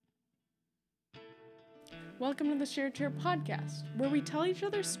Welcome to the Share Chair podcast, where we tell each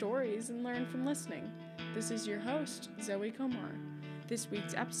other stories and learn from listening. This is your host, Zoe Komar. This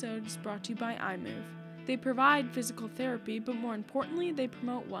week's episode is brought to you by iMove. They provide physical therapy, but more importantly, they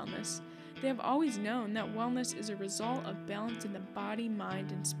promote wellness. They have always known that wellness is a result of balance in the body,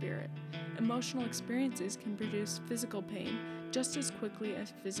 mind, and spirit. Emotional experiences can produce physical pain just as quickly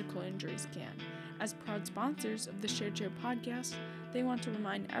as physical injuries can. As proud sponsors of the Share Chair podcast, they want to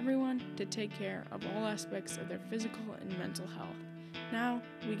remind everyone to take care of all aspects of their physical and mental health. Now,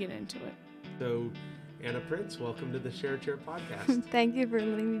 we get into it. So, Anna Prince, welcome to the Share Chair podcast. Thank you for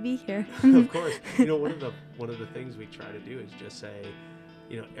letting me be here. Of course. One of the things we try to do is just say,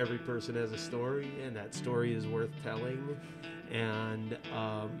 every person has a story, and that story is worth telling. And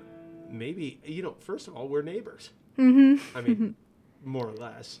maybe, first of all, we're neighbors. Mm-hmm. I mean, more or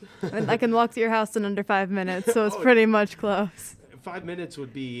less. I can walk to your house in under 5 minutes, so it's pretty much close. 5 minutes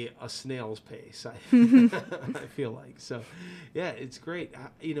would be a snail's pace, I feel like. So, yeah, it's great.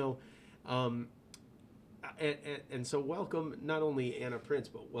 And so welcome, not only Anna Prince,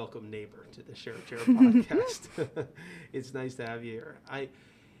 but welcome neighbor to the Share Chair podcast. It's nice to have you here.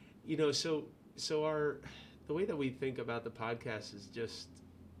 The way that we think about the podcast is just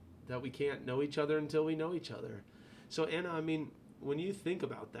that we can't know each other until we know each other. So Anna, when you think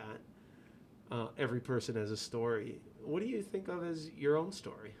about that, every person has a story. What do you think of as your own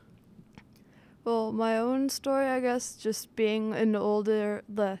story? Well, my own story, I guess, just being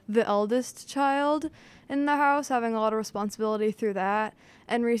the eldest child in the house, having a lot of responsibility through that.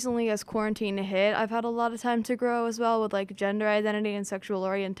 And recently, as quarantine hit, I've had a lot of time to grow as well with, gender identity and sexual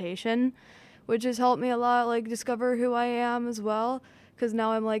orientation, which has helped me a lot, discover who I am as well. Because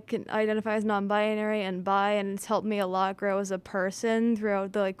now I'm, can identify as non-binary and bi, and it's helped me a lot grow as a person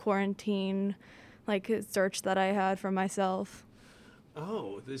throughout the, quarantine, search that I had for myself.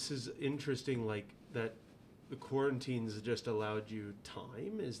 Oh, this is interesting, that the quarantines just allowed you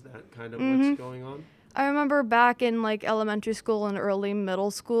time? Is that kind of what's going on? I remember back in, elementary school and early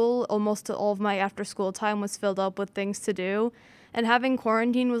middle school, almost all of my after-school time was filled up with things to do. And having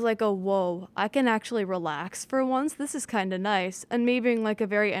quarantine was whoa, I can actually relax for once. This is kind of nice. And me being, a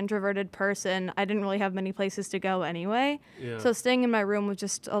very introverted person, I didn't really have many places to go anyway. Yeah. So staying in my room was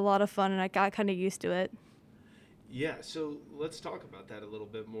just a lot of fun, and I got kind of used to it. Yeah, so let's talk about that a little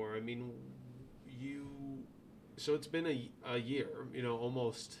bit more. So it's been a year,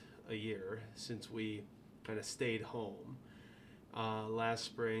 almost a year since we kind of stayed home last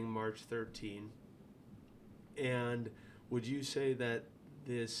spring, March 13. And would you say that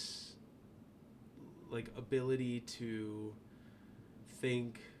this ability to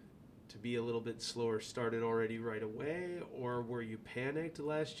think, to be a little bit slower started already right away, or were you panicked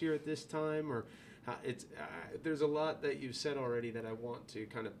last year at this time, or there's a lot that you've said already that I want to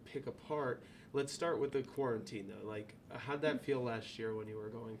kind of pick apart. Let's start with the quarantine though. How'd that feel last year when you were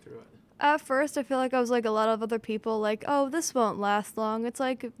going through it? At first, I feel like I was like a lot of other people, oh, this won't last long. It's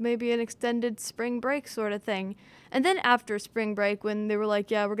maybe an extended spring break sort of thing. And then after spring break, when they were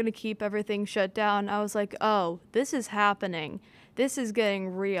yeah, we're going to keep everything shut down, I was oh, this is happening. This is getting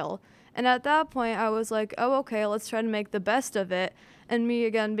real. And at that point, I was oh, okay, let's try to make the best of it. And me,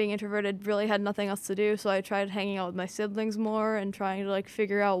 again, being introverted, really had nothing else to do, so I tried hanging out with my siblings more and trying to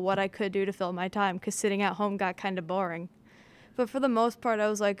figure out what I could do to fill my time, because sitting at home got kind of boring. But for the most part, I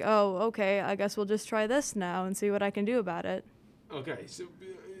was oh, okay, I guess we'll just try this now and see what I can do about it. Okay, so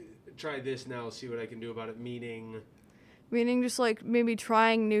try this now, see what I can do about it, meaning just maybe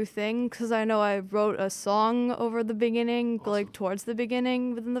trying new things, because I know I wrote a song over the beginning, awesome. Towards the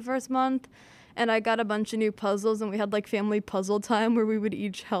beginning within the first month. And I got a bunch of new puzzles, and we had family puzzle time where we would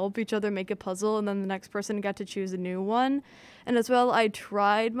each help each other make a puzzle, and then the next person got to choose a new one. And as well, I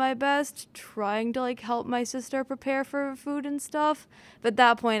tried my best trying to help my sister prepare for food and stuff. But at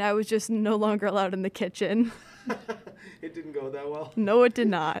that point, I was just no longer allowed in the kitchen. It didn't go that well? No, it did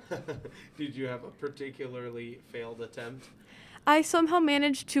not. Did you have a particularly failed attempt? I somehow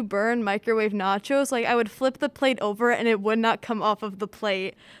managed to burn microwave nachos. I would flip the plate over and it would not come off of the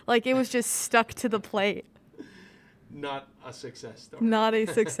plate. It was just stuck to the plate. Not a success story. Not a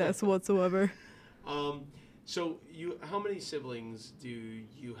success whatsoever. So how many siblings do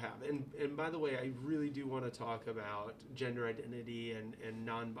you have? And by the way, I really do want to talk about gender identity and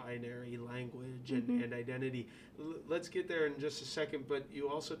non-binary language and identity. Let's get there in just a second, but you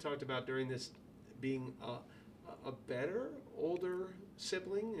also talked about during this being a better older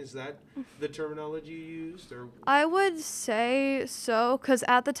sibling? Is that the terminology you used? Or I would say so, because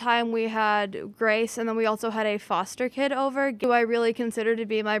at the time we had Grace, and then we also had a foster kid over, who I really consider to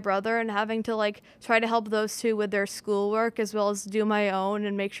be my brother, and having to like try to help those two with their schoolwork as well as do my own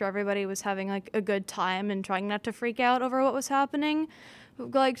and make sure everybody was having like a good time and trying not to freak out over what was happening.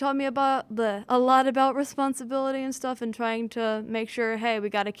 Like taught me about a lot about responsibility and stuff, and trying to make sure, hey, we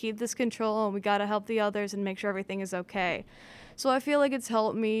got to keep this control and we got to help the others and make sure everything is okay. So I feel like it's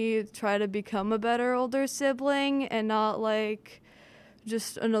helped me try to become a better older sibling and not like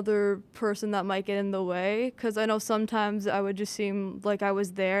just another person that might get in the way, because I know sometimes I would just seem like I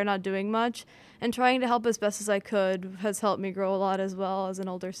was there not doing much, and trying to help as best as I could has helped me grow a lot as well as an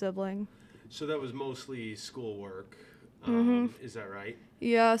older sibling. so that was mostly schoolwork. Is that right?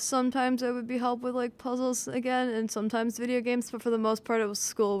 Yeah, sometimes I would be help with like puzzles again, and sometimes video games, but for the most part it was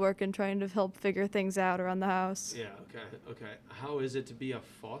schoolwork and trying to help figure things out around the house. Yeah, okay. How is it to be a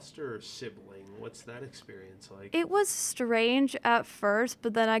foster sibling? What's that experience like? It was strange at first,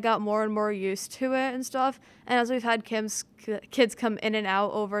 but then I got more and more used to it and stuff. And as we've had kids come in and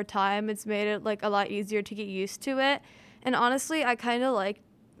out over time, it's made it like a lot easier to get used to it. And honestly, I kind of like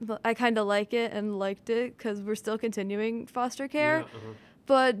it and liked it because we're still continuing foster care. Yeah, uh-huh.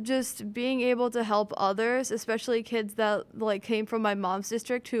 But just being able to help others, especially kids that like came from my mom's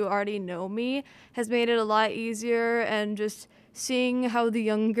district who already know me, has made it a lot easier. And just seeing how the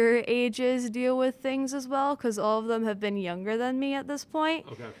younger ages deal with things as well, because all of them have been younger than me at this point.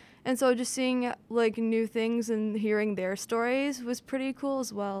 Okay. And so just seeing like new things and hearing their stories was pretty cool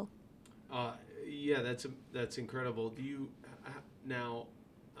as well. Yeah, that's incredible. Do you now?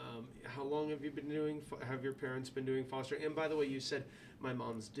 How long have you been doing? Have your parents been doing fostering? And by the way, you said my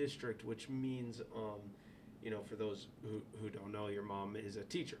mom's district, which means, for those who don't know, your mom is a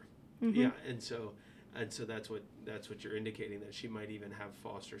teacher. Mm-hmm. Yeah, and so that's what you're indicating, that she might even have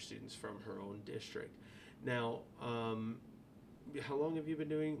foster students from her own district. Now, how long have you been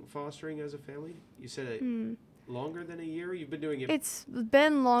doing fostering as a family? You said longer than a year. You've been doing it. It's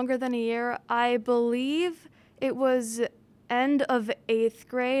been longer than a year. I believe it was end of 8th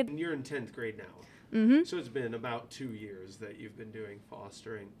grade. And you're in 10th grade now. Mm-hmm. So it's been about 2 years that you've been doing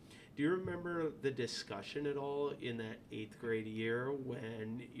fostering. Do you remember the discussion at all in that 8th grade year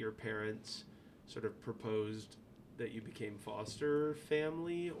when your parents sort of proposed that you became foster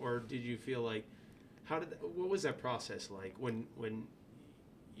family? Or did you feel like, what was that process like when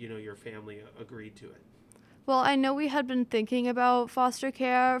your family agreed to it? Well, I know we had been thinking about foster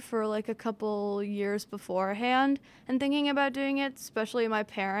care for like a couple years beforehand and thinking about doing it, especially my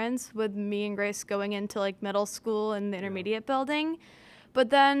parents, with me and Grace going into like middle school and the intermediate building. But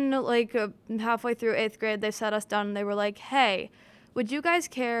then like halfway through 8th grade, they sat us down and they were like, hey, would you guys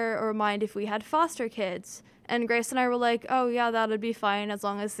care or mind if we had foster kids? And Grace and I were like, oh yeah, that would be fine as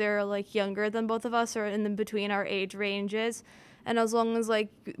long as they're like younger than both of us or in between our age ranges. And as long as like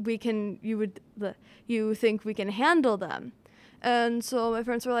you think we can handle them. And so my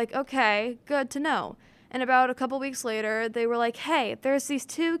parents were like, okay, good to know. And about a couple weeks later, they were like, hey, there's these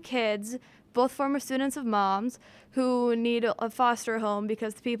 2 kids, both former students of Mom's, who need a foster home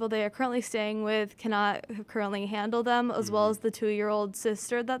because the people they are currently staying with cannot currently handle them, as well as the 2-year-old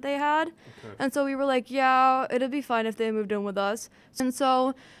sister that they had. Okay. And so we were like, yeah, it'd be fine if they moved in with us. And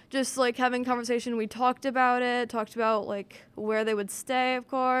so just like having conversation, we talked about like where they would stay, of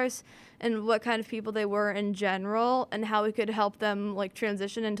course, and what kind of people they were in general, and how we could help them like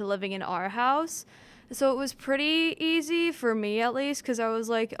transition into living in our house. So it was pretty easy for me, at least, because I was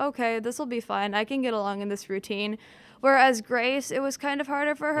like, okay, this will be fine. I can get along in this routine. Whereas Grace, it was kind of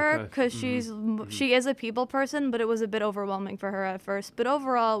harder for her because she is a people person, but it was a bit overwhelming for her at first. But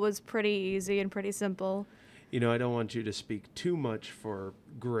overall, it was pretty easy and pretty simple. I don't want you to speak too much for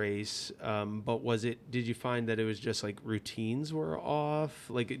Grace, but did you find that it was just like routines were off?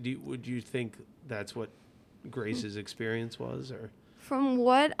 Like, would you think that's what Grace's experience was? Or from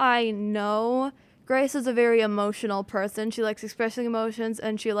what I know, Grace is a very emotional person. She likes expressing emotions,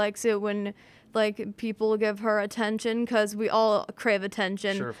 and she likes it when like people give her attention, because we all crave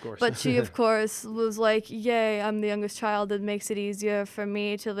attention. Sure, of course. But she, of course, was like, yay, I'm the youngest child. It makes it easier for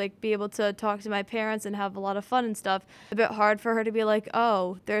me to like be able to talk to my parents and have a lot of fun and stuff. A bit hard for her to be like,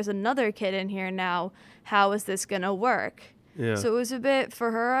 oh, there's another kid in here now. How is this going to work? Yeah. So it was a bit,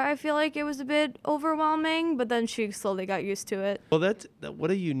 for her, I feel like it was a bit overwhelming, but then she slowly got used to it. Well, what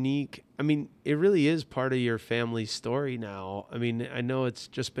a unique, it really is part of your family story now. I know it's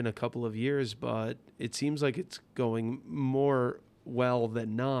just been a couple of years, but it seems like it's going more well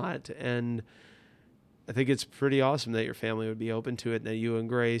than not. And I think it's pretty awesome that your family would be open to it, and that you and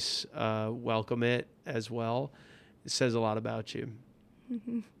Grace welcome it as well. says a lot about you.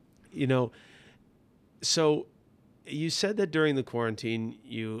 You know, so you said that during the quarantine,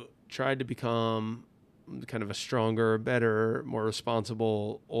 you tried to become kind of a stronger, better, more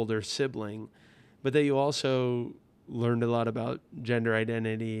responsible older sibling, but that you also learned a lot about gender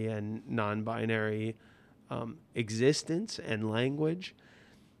identity and non-binary existence and language.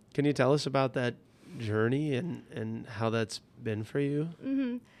 Can you tell us about that journey and how that's been for you?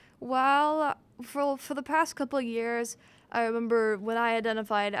 Mm-hmm. Well, for the past couple of years, I remember when I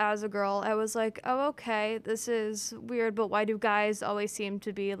identified as a girl, I was like, oh, okay, this is weird, but why do guys always seem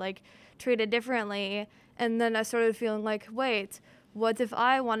to be like treated differently? And then I started feeling like, wait, what if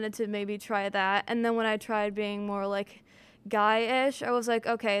I wanted to maybe try that? And then when I tried being more like guy-ish, I was like,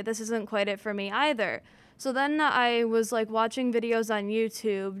 okay, this isn't quite it for me either. So then I was like watching videos on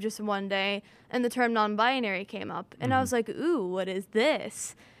YouTube just one day, and the term non-binary came up, and I was like, ooh, what is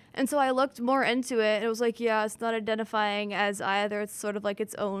this? And so I looked more into it, and it was like, yeah, it's not identifying as either. It's sort of like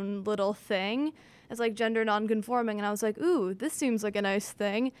its own little thing. It's like gender non-conforming, and I was like, ooh, this seems like a nice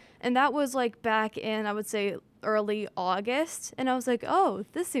thing. And that was like back in, I would say, early August, and I was like, oh,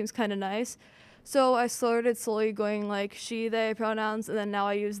 this seems kind of nice. So I started slowly going like she, they pronouns, and then now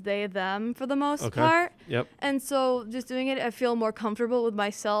I use they, them for the most part. Yep. And so just doing it, I feel more comfortable with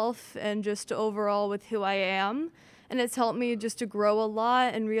myself and just overall with who I am. And it's helped me just to grow a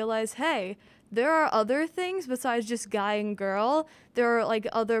lot and realize, hey, there are other things besides just guy and girl. There are like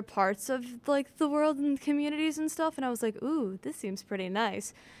other parts of like the world and communities and stuff. And I was like, ooh, this seems pretty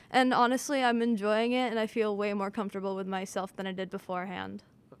nice. And honestly, I'm enjoying it, and I feel way more comfortable with myself than I did beforehand.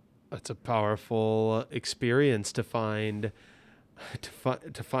 That's a powerful experience to find,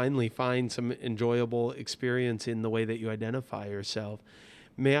 to finally find some enjoyable experience in the way that you identify yourself.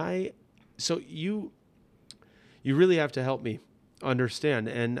 So you really have to help me understand,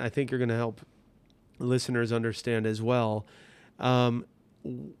 and I think you're going to help listeners understand as well.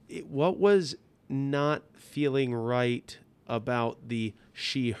 What was not feeling right about the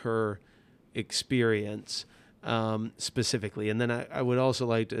she, her experience? Specifically, and then I would also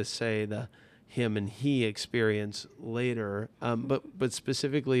like to say the him and he experience later, but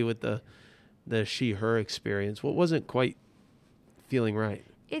specifically with the she her experience, what wasn't quite feeling right?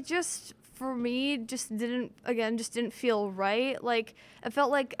 It just, for me, just didn't feel right. Like I felt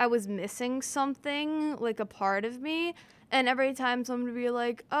like I was missing something, like a part of me. And every time someone would be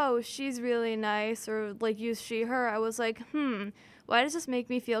like, oh, she's really nice, or like use she her, I was like, why does this make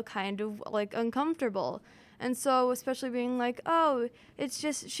me feel kind of like uncomfortable? And so, especially being like, oh,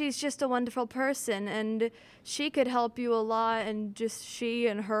 she's just a wonderful person, and she could help you a lot, and just she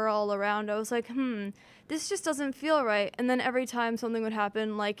and her all around. I was like, this just doesn't feel right. And then every time something would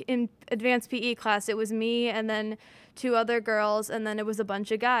happen, like in advanced PE class, it was me and then two other girls, and then it was a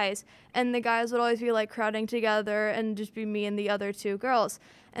bunch of guys. And the guys would always be like crowding together and just be me and the other two girls.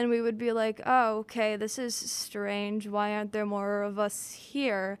 And we would be like, oh, okay, this is strange. Why aren't there more of us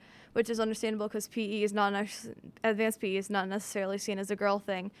here? Which is understandable because advanced PE is not necessarily seen as a girl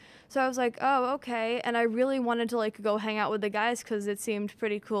thing. So I was like, oh, okay. And I really wanted to like go hang out with the guys because it seemed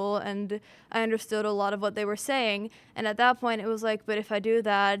pretty cool and I understood a lot of what they were saying. And at that point it was like, but if I do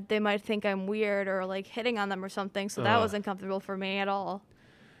that, they might think I'm weird or like hitting on them or something. So that wasn't comfortable for me at all.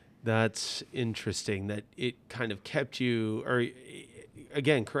 That's interesting that it kind of kept you, or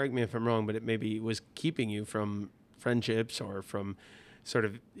again, correct me if I'm wrong, but it maybe was keeping you from friendships or from sort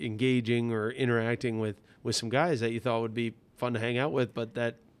of engaging or interacting with some guys that you thought would be fun to hang out with, but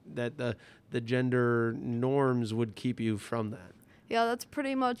that the gender norms would keep you from that. Yeah, that's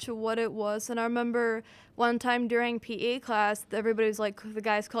pretty much what it was. And I remember one time during PE class, everybody was like, the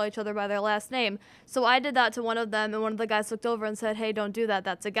guys call each other by their last name. So I did that to one of them, and one of the guys looked over and said, hey, don't do that.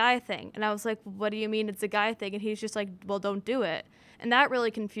 That's a guy thing. And I was like, what do you mean it's a guy thing? And he's just like, well, don't do it. And that really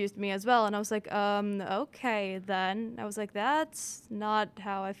confused me as well. And I was like, okay, then. I was like, that's not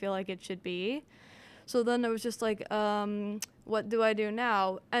how I feel like it should be. So then I was just like, what do I do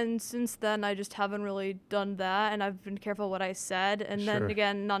now? And since then, I just haven't really done that. And I've been careful what I said. And then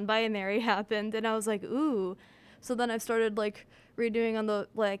again, non-binary happened. And I was like, ooh. So then I've started like redoing on the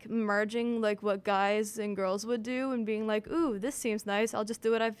like merging like what guys and girls would do and being like, ooh, this seems nice. I'll just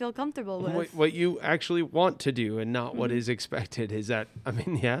do what I feel comfortable with. What you actually want to do and not what is expected. Is that, I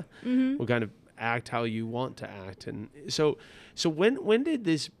mean, yeah, we'll kind of act how you want to act. And so when did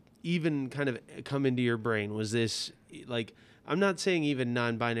this even kind of come into your brain? Was this like, I'm not saying even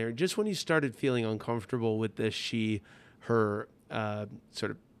non-binary, just when you started feeling uncomfortable with this she, her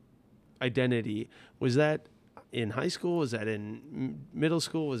sort of identity, was that in high school? Was that in middle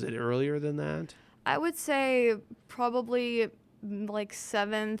school? Was it earlier than that? I would say probably like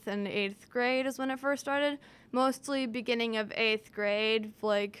 7th and 8th grade is when it first started. mostly beginning of 8th grade,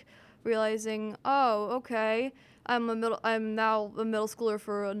 like realizing, oh, okay, I'm now a middle schooler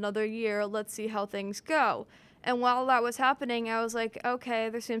for another year. Let's see how things go. And while that was happening, I was like, okay,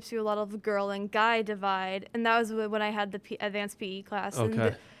 there seems to be a lot of girl and guy divide. And that was when I had the advanced PE class. Okay.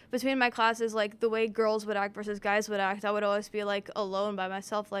 And between my classes, like the way girls would act versus guys would act, I would always be like alone by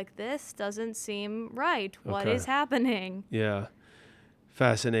myself, like, this doesn't seem right. What Okay. is happening? Yeah.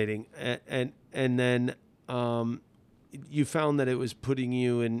 Fascinating. And then you found that it was putting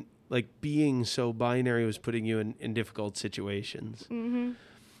you in, like, being so binary was putting you in difficult situations. Mm-hmm.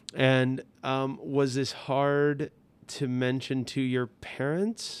 And was this hard to mention to your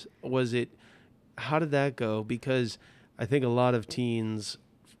parents? How did that go? Because I think a lot of teens,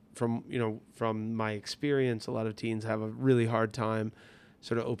 from my experience, a lot of teens have a really hard time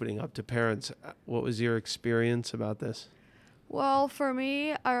sort of opening up to parents. What was your experience about this? Well, for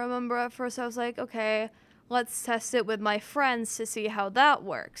me, I remember at first I was like, okay, let's test it with my friends to see how that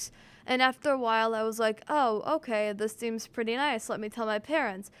works. And after a while, I was like, oh, okay, this seems pretty nice. Let me tell my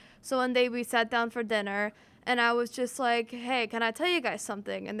parents. So one day we sat down for dinner, and I was just like, hey, can I tell you guys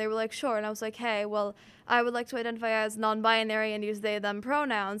something? And they were like, sure. And I was like, hey, well, I would like to identify as non-binary and use they, them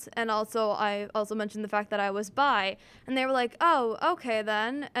pronouns. And I also mentioned the fact that I was bi. And they were like, oh, okay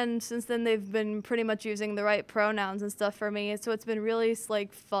then. And since then, they've been pretty much using the right pronouns and stuff for me. So it's been really,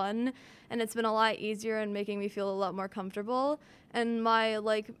 like, fun. And it's been a lot easier and making me feel a lot more comfortable. And my,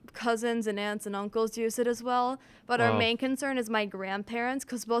 like, cousins and aunts and uncles use it as well. But our main concern is my grandparents,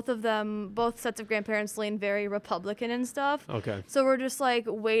 because both sets of grandparents lean very Republican and stuff. Okay. So we're just, like,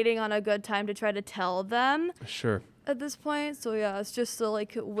 waiting on a good time to try to tell them Sure. at this point. So, yeah, it's just,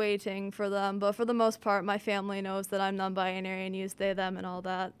 like, waiting for them. But for the most part, my family knows that I'm non-binary and use they, them, and all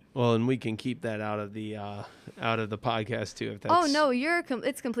that. Well, and we can keep that out of the podcast too, if that's. Oh no,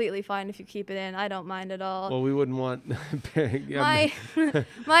 it's completely fine if you keep it in. I don't mind at all. Well, we wouldn't want. My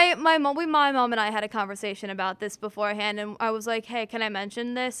mom and I had a conversation about this beforehand, and I was like, "Hey, can I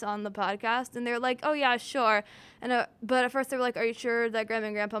mention this on the podcast?" And they're like, "Oh yeah, sure." And but at first they were like, "Are you sure that Grandma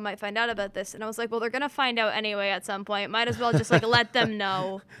and Grandpa might find out about this?" And I was like, "Well, they're gonna find out anyway at some point. Might as well just like let them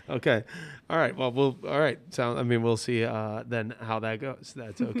know." Okay. All right. Well, all right. We'll see then how that goes.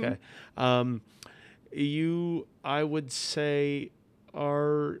 That's okay. You, I would say,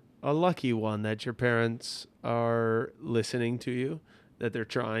 are a lucky one that your parents are listening to you, that they're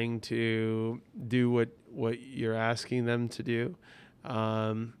trying to do what you're asking them to do.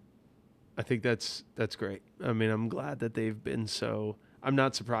 I think that's great. I mean, I'm glad that they've been so. I'm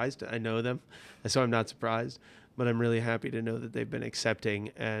not surprised. I know them, so I'm not surprised. But I'm really happy to know that they've been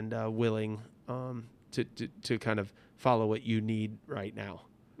accepting and willing to kind of follow what you need right now.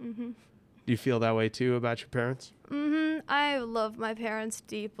 Mm-hmm. Do you feel that way too about your parents? Mm-hmm. I love my parents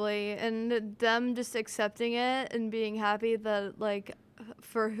deeply, and them just accepting it and being happy that, like,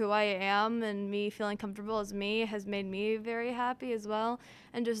 for who I am and me feeling comfortable as me has made me very happy as well.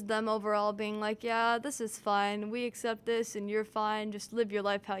 And just them overall being like, yeah, this is fine. We accept this and you're fine. Just live your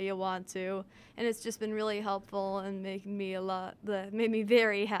life how you want to. And it's just been really helpful and made me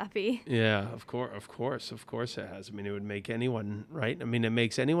very happy. Yeah, of course it has. I mean, it would make anyone, right? I mean, it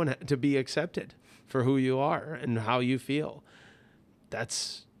makes anyone to be accepted for who you are and how you feel.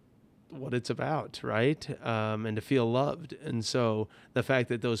 That's what it's about, right? And to feel loved. And so the fact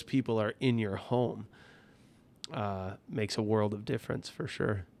that those people are in your home makes a world of difference for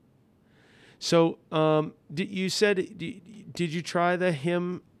sure. So did you try the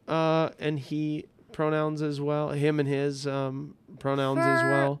him and he pronouns as well? Him and his pronouns as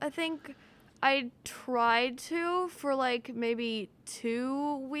well? I think I tried to for like maybe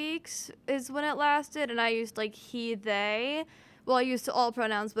 2 weeks is when it lasted, and I used like he, they. Well, I used all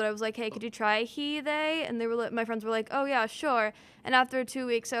pronouns, but I was like, hey, could you try he, they? And my friends were like, oh, yeah, sure. And after 2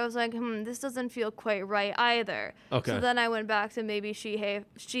 weeks, I was like, this doesn't feel quite right either. Okay. So then I went back to maybe she,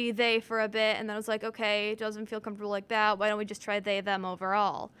 they for a bit. And then I was like, okay, it doesn't feel comfortable like that. Why don't we just try they, them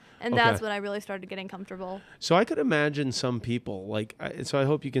overall? And that's when I really started getting comfortable. So I could imagine some people, so I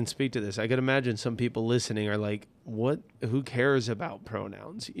hope you can speak to this. I could imagine some people listening are like, what? Who cares about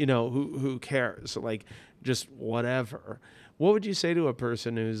pronouns? Who cares? Like, just whatever. What would you say to a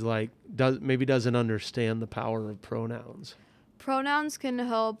person who's like doesn't understand the power of pronouns? Pronouns can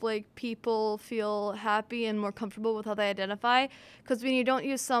help like people feel happy and more comfortable with how they identify, because when you don't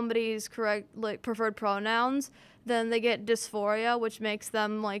use somebody's correct preferred pronouns, then they get dysphoria, which makes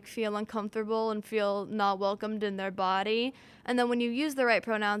them like feel uncomfortable and feel not welcomed in their body. And then when you use the right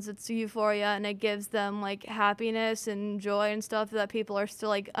pronouns, it's euphoria, and it gives them like happiness and joy and stuff, that people are still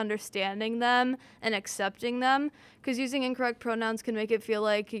like understanding them and accepting them. Because using incorrect pronouns can make it feel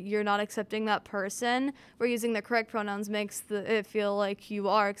like you're not accepting that person, where using the correct pronouns makes it feel like you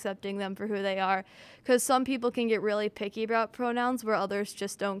are accepting them for who they are. Because some people can get really picky about pronouns where others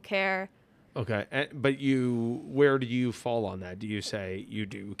just don't care. Okay, but where do you fall on that? Do you say you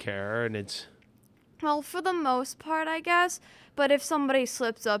do care and it's... Well, for the most part, I guess. But if somebody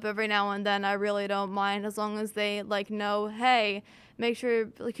slips up every now and then, I really don't mind, as long as they like know, hey, make sure,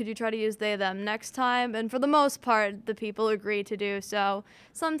 like, could you try to use they, them next time? And for the most part, the people agree to do so.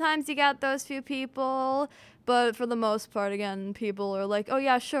 Sometimes you got those few people, but for the most part, again, people are like, oh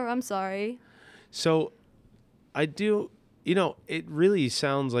yeah, sure, I'm sorry. So I do, it really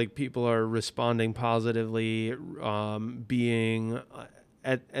sounds like people are responding positively, being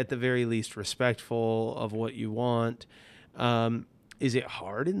at the very least respectful of what you want. Is it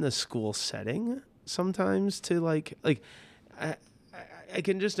hard in the school setting sometimes to like I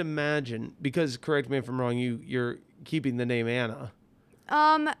can just imagine, because correct me if I'm wrong, you're keeping the name Anna.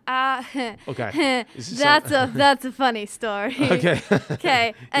 Okay. That's a funny story. Okay.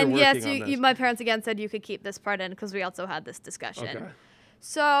 Okay. And yes, you my parents again said you could keep this part in because we also had this discussion. Okay.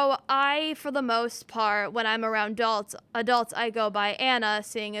 So I, for the most part, when I'm around adults, I go by Anna,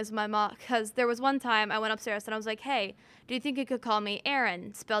 seeing as my mom, because there was one time I went upstairs and I was like, hey, do you think you could call me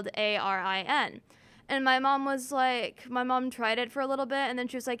Arin, spelled Arin? And my mom tried it for a little bit, and then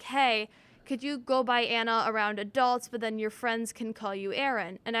she was like, hey, could you go by Anna around adults, but then your friends can call you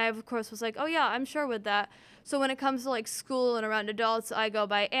Arin? And I, of course, was like, oh yeah, I'm sure with that. So when it comes to like school and around adults, I go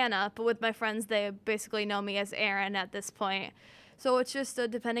by Anna, but with my friends, they basically know me as Arin at this point. So it's just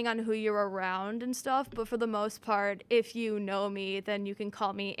depending on who you're around and stuff. But for the most part, if you know me, then you can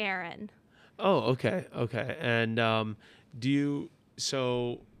call me Arin. Oh, okay. Okay. And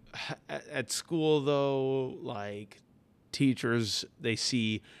at school though, like teachers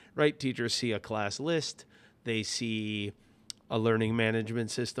see a class list, they see a learning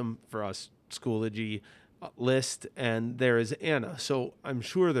management system, for us Schoology list, and there is Anna. So I'm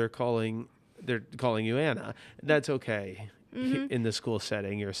sure they're calling you Anna. That's okay. Mm-hmm. In the school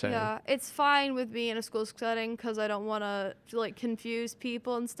setting, you're saying? Yeah, it's fine with me in a school setting because I don't want to like confuse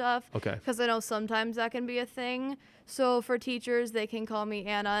people and stuff. Okay. Because I know sometimes that can be a thing. So for teachers, they can call me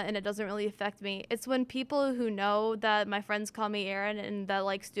Anna, and it doesn't really affect me. It's when people who know that my friends call me Arin and that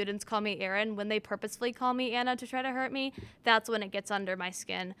like students call me Arin, when they purposefully call me Anna to try to hurt me, that's when it gets under my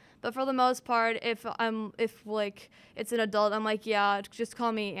skin. But for the most part, if it's an adult, I'm like, yeah, just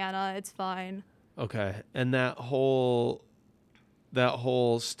call me Anna. It's fine. Okay. And that whole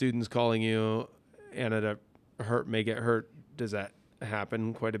students calling you Anna to make it hurt, does that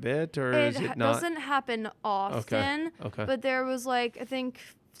happen quite a bit, or is it not? It doesn't happen often. Okay. But there was I think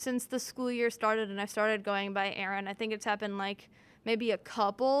since the school year started and I started going by Arin, I think it's happened maybe a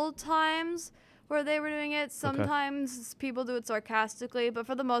couple times where they were doing it. Sometimes people do it sarcastically, but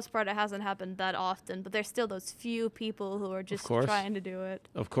for the most part, it hasn't happened that often. But there's still those few people who are just trying to do it.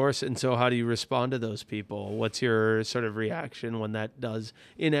 Of course. And so how do you respond to those people? What's your sort of reaction when that does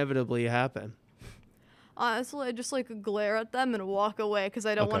inevitably happen? Honestly, I just glare at them and walk away because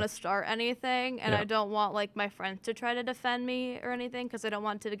I don't want to start anything, and I don't want my friends to try to defend me or anything because I don't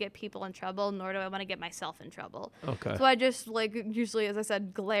want to get people in trouble, nor do I want to get myself in trouble. Okay. So I just usually, as I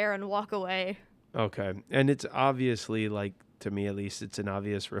said, glare and walk away. Okay. And it's obviously, to me at least, it's an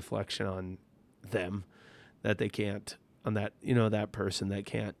obvious reflection on them that they can't, on that, that person that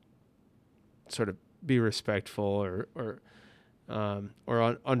can't sort of be respectful or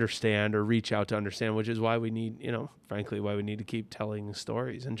understand or reach out to understand, which is why we need, frankly, why we need to keep telling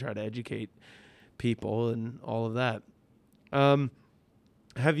stories and try to educate people and all of that.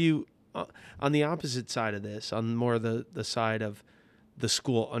 Have you, on the opposite side of this, on more the side of the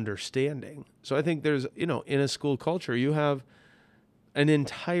school understanding? So I think there's, in a school culture, you have an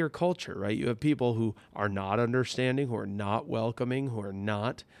entire culture, right? You have people who are not understanding, who are not welcoming, who are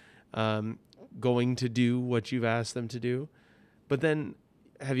not going to do what you've asked them to do. But then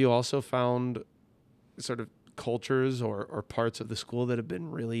have you also found sort of cultures or parts of the school that have been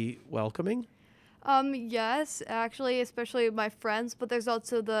really welcoming? Yes, actually, especially my friends, but there's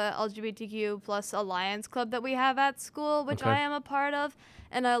also the LGBTQ plus Alliance Club that we have at school, which I am a part of,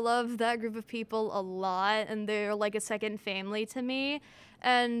 and I love that group of people a lot, and they're like a second family to me.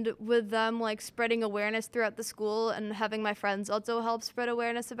 And with them like spreading awareness throughout the school and having my friends also help spread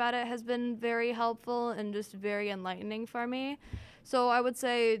awareness about it has been very helpful and just very enlightening for me. So I would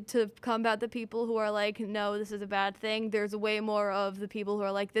say to combat the people who are like, no, this is a bad thing, there's way more of the people who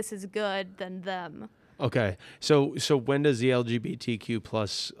are like, this is good than them. Okay. So when does the LGBTQ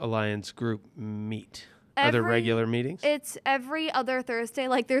plus Alliance group meet? Are there regular meetings? It's every other Thursday.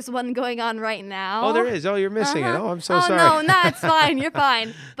 Like there's one going on right now. Oh, there is. Oh, you're missing it. Oh, I'm so sorry. Oh, no, it's fine. You're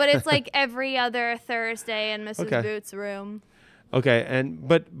fine. But it's like every other Thursday in Mrs. Boots' room. Okay, and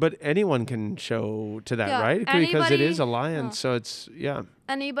but anyone can show to that, Yeah, right? Because it is Alliance, yeah. so it's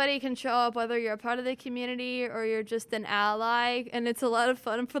Anybody can show up, whether you're a part of the community or you're just an ally, and it's a lot of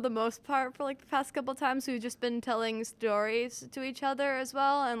fun for the most part. For like the past couple times, we've just been telling stories to each other as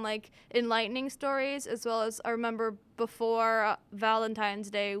well, and like enlightening stories, as well as I remember before Valentine's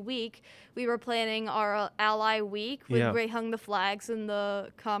Day week, we were planning our ally week. We hung the flags in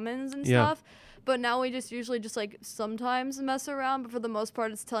the commons and stuff. But now we just usually just like sometimes mess around, but for the most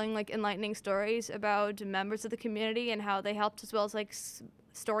part it's telling like enlightening stories about members of the community and how they helped, as well as like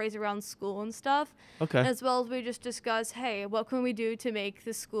stories around school and stuff. Okay. As well as we just discuss, hey, what can we do to make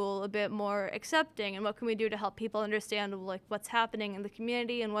the school a bit more accepting, and what can we do to help people understand like what's happening in the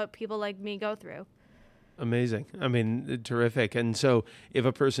community and what people like me go through. Amazing. I mean, terrific. And so if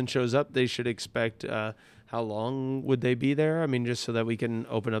a person shows up, they should expect how long would they be there? I mean, just so that we can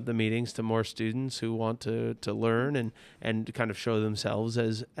open up the meetings to more students who want to learn and kind of show themselves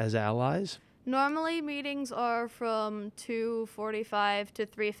as allies. Normally, meetings are from 2:45 to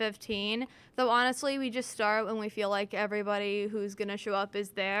 3:15, though honestly, we just start when we feel like everybody who's going to show up is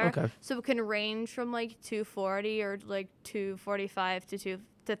there. Okay. So it can range from like 2:40 or like 2:45 to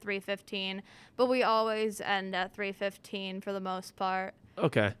 3:15, but we always end at 3:15 for the most part.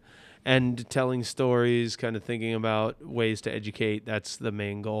 Okay. And telling stories, kind of thinking about ways to educate, that's the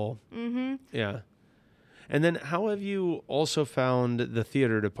main goal. Mm-hmm. Yeah. And then how have you also found the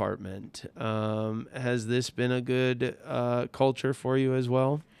theater department? Has this been a good culture for you as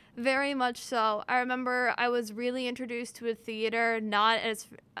well? Very much so. I remember I was really introduced to a theater, not as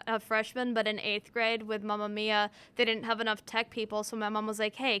a freshman, but in 8th grade with Mamma Mia. They didn't have enough tech people, so my mom was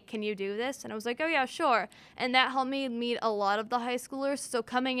like, hey, can you do this? And I was like, oh, yeah, sure. And that helped me meet a lot of the high schoolers. So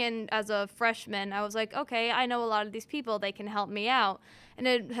coming in as a freshman, I was like, okay, I know a lot of these people. They can help me out. And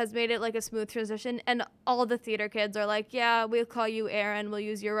it has made it like a smooth transition. And all the theater kids are like, yeah, we'll call you Arin. We'll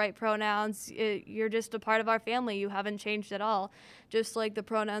use your right pronouns. You're just a part of our family. You haven't changed at all, just like the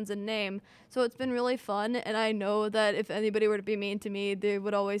pronouns and name. So it's been really fun. And I know that if anybody were to be mean to me, they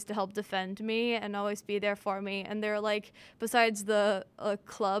would always to help defend me and always be there for me. And they're like, besides the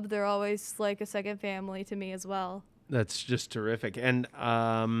club, they're always like a second family to me as well. That's just terrific. And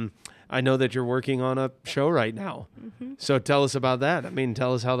I know that you're working on a show right now. Mm-hmm. So tell us about that. I mean,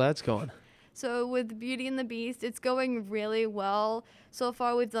 tell us how that's going. So with Beauty and the Beast, it's going really well. So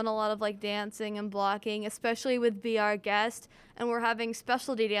far, we've done a lot of like dancing and blocking, especially with Be Our Guest. And we're having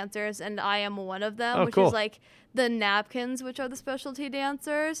specialty dancers, and I am one of them, which is like the napkins, which are the specialty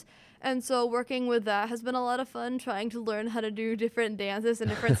dancers. And so working with that has been a lot of fun, trying to learn how to do different dances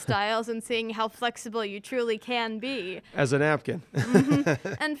and different styles and seeing how flexible you truly can be. As a napkin.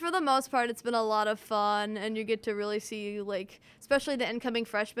 Mm-hmm. And for the most part, it's been a lot of fun, and you get to really see, like, especially the incoming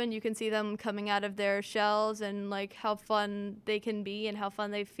freshmen, you can see them coming out of their shells and, like, how fun they can be and how fun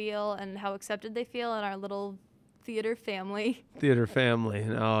they feel and how accepted they feel in our little theater family. Theater family.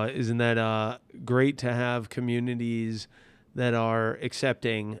 Isn't that great to have communities that are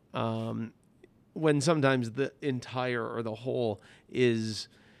accepting when sometimes the entire or the whole is,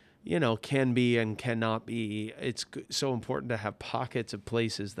 can be and cannot be. It's so important to have pockets of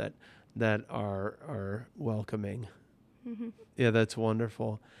places that are welcoming. Mm-hmm. Yeah, that's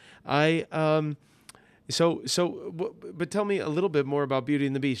wonderful. But tell me a little bit more about Beauty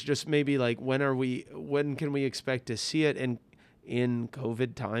and the Beast. Just maybe like when can we expect to see it? And in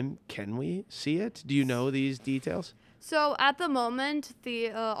COVID time, can we see it? Do you know these details? So at the moment,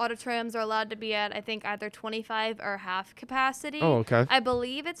 the auditoriums are allowed to be at, I think, either 25 or half capacity. Oh, okay. I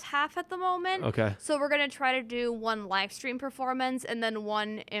believe it's half at the moment. Okay. So we're going to try to do one live stream performance and then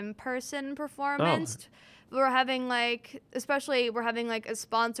one in-person performance. Oh. We're having a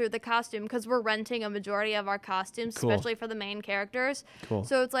sponsor the costume because we're renting a majority of our costumes, cool. Especially for the main characters. Cool.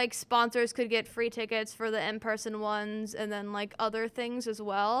 So it's like sponsors could get free tickets for the in-person ones and then like other things as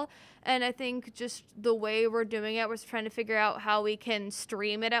well. And I think just the way we're doing it, we're trying to figure out how we can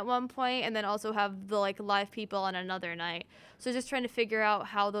stream it at one point and then also have the like live people on another night. So just trying to figure out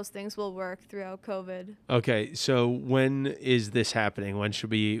how those things will work throughout COVID. Okay, so when is this happening? When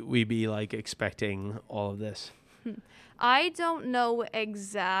should we be like expecting all of this? I don't know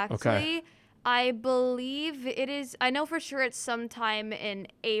exactly. Okay. I believe it is. I know for sure it's sometime in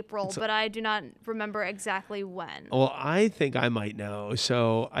April, but I do not remember exactly when. Well, I think I might know.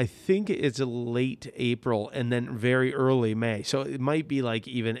 So I think it's a late April and then very early May. So it might be like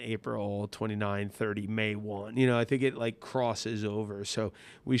even April 29, 30, May 1. I think it like crosses over. So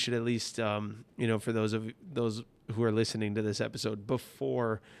we should at least, for those who are listening to this episode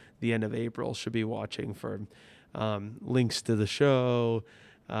before the end of April, should be watching for links to the show,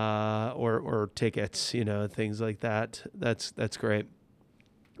 or tickets, things like that. That's great.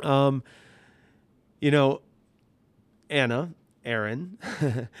 Arin,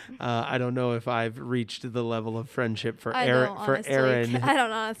 I don't know if I've reached the level of friendship for Arin, I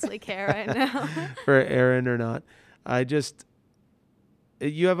don't honestly care right now. for Arin or not.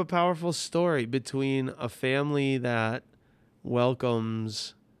 You have a powerful story between a family that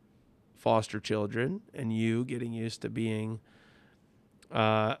welcomes foster children and you getting used to being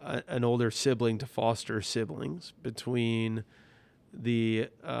an older sibling to foster siblings, between the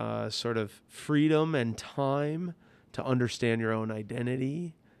sort of freedom and time to understand your own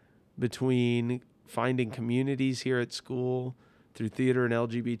identity, between finding communities here at school through theater and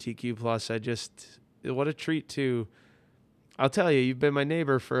LGBTQ+. What a treat to, I'll tell you, you've been my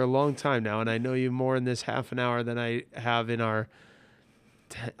neighbor for a long time now, and I know you more in this half an hour than I have in our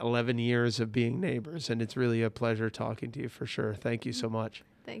 11 years of being neighbors, and it's really a pleasure talking to you for sure. Thank you so much.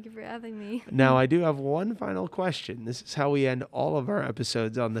 Thank you for having me. Now, I do have one final question. This is how we end all of our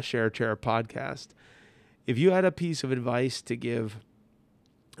episodes on the Share Chair podcast. If you had a piece of advice to give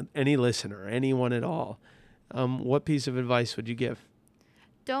any listener, anyone at all, what piece of advice would you give?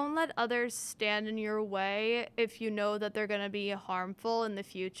 Don't let others stand in your way if you know that they're going to be harmful in the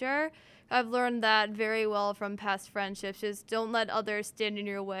future. I've learned that very well from past friendships. Just don't let others stand in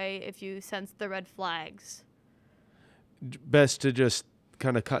your way if you sense the red flags. Best to just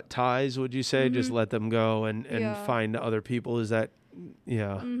kind of cut ties, would you say? Mm-hmm. Just let them go and find other people. Is that,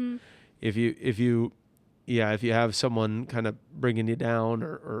 Mm-hmm. If you have someone kind of bringing you down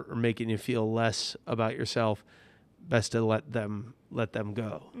or making you feel less about yourself, best to let them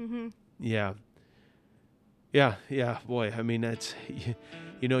go. Mm-hmm. Yeah. Boy, I mean, that's,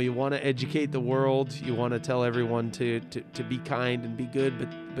 you want to educate the world. You want to tell everyone to be kind and be good,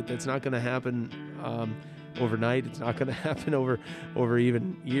 but that's not going to happen overnight. It's not going to happen over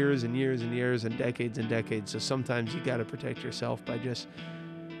even years and years and years and decades. So sometimes you got to protect yourself by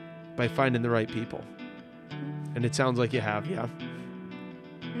finding the right people. And it sounds like you have, yeah.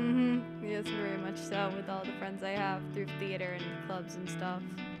 Mm-hmm. Yes, very much so, with all the friends I have through theater and clubs and stuff.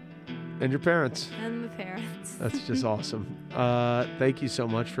 And your parents. And my parents. That's just awesome. Thank you so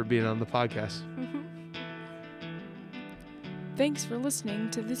much for being on the podcast. Thanks for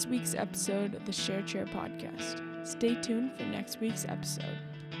listening to this week's episode of the Share Chair podcast. Stay tuned for next week's episode.